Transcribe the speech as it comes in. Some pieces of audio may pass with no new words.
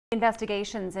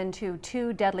Investigations into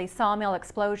 2 deadly sawmill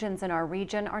explosions in our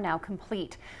region are now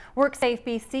complete.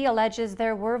 WorkSafeBC alleges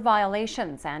there were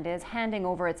violations and is handing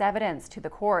over its evidence to the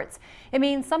courts. It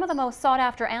means some of the most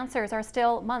sought-after answers are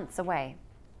still months away.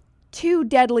 2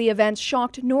 deadly events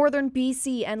shocked northern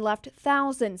BC and left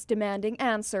thousands demanding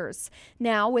answers.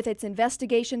 Now, with its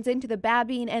investigations into the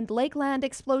Babine and Lakeland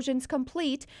explosions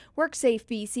complete,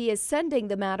 WorkSafeBC is sending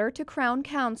the matter to Crown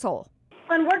Counsel.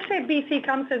 When WorkSafeBC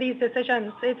comes to these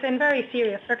decisions, it's in very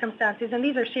serious circumstances, and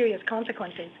these are serious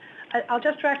consequences. I'll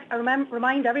just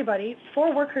remind everybody,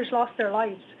 4 workers lost their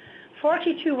lives.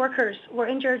 42 workers were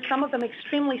injured, some of them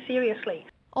extremely seriously.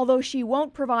 Although she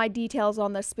won't provide details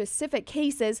on the specific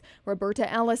cases, Roberta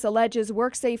Ellis alleges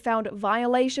WorkSafe found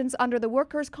violations under the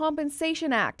Workers'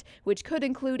 Compensation Act, which could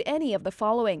include any of the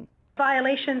following.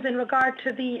 Violations in regard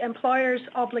to the employer's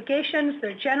obligations,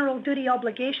 their general duty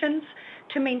obligations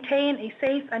to maintain a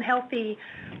safe and healthy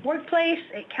workplace.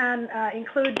 It can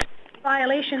include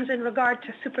violations in regard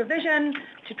to supervision,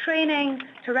 to training,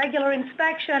 to regular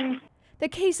inspection. The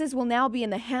cases will now be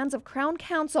in the hands of Crown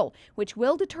Counsel, which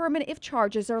will determine if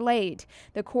charges are laid.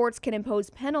 The courts can impose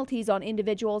penalties on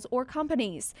individuals or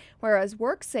companies, whereas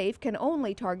WorkSafe can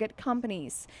only target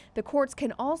companies. The courts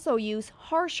can also use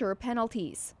harsher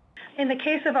penalties. In the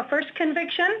case of a first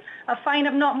conviction, a fine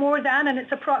of not more than, and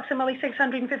it's approximately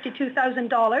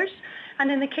 $652,000.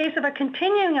 And in the case of a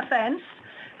continuing offence,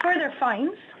 further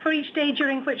fines for each day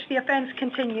during which the offence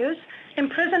continues,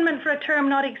 imprisonment for a term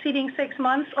not exceeding 6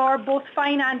 months, or both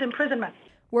fine and imprisonment.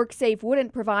 WorkSafe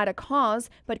wouldn't provide a cause,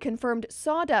 but confirmed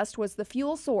sawdust was the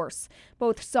fuel source.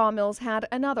 Both sawmills had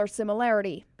another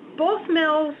similarity. Both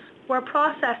mills were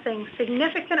processing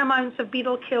significant amounts of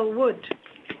beetle kill wood.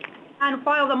 And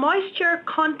while the moisture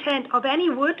content of any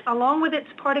wood, along with its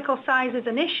particle size, is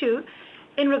an issue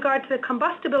in regard to the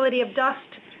combustibility of dust,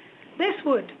 this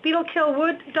wood, beetle kill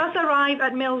wood, does arrive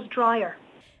at mills drier.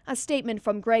 A statement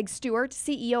from Greg Stewart,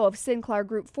 CEO of Sinclair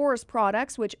Group Forest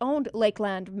Products, which owned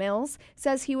Lakeland Mills,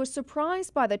 says he was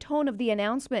surprised by the tone of the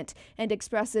announcement and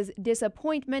expresses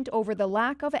disappointment over the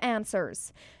lack of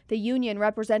answers. The union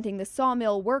representing the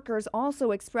sawmill workers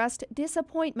also expressed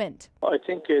disappointment. I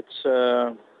think it's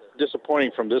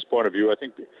disappointing from this point of view. I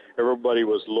think everybody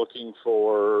was looking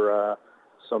for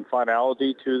some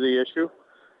finality to the issue,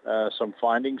 some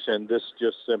findings, and this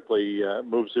just simply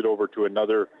moves it over to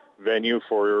another venue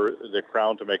for the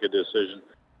Crown to make a decision.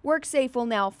 WorkSafe will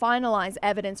now finalize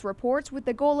evidence reports with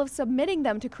the goal of submitting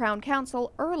them to Crown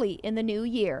Counsel early in the new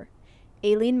year.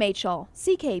 Aileen Machel,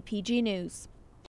 CKPG News.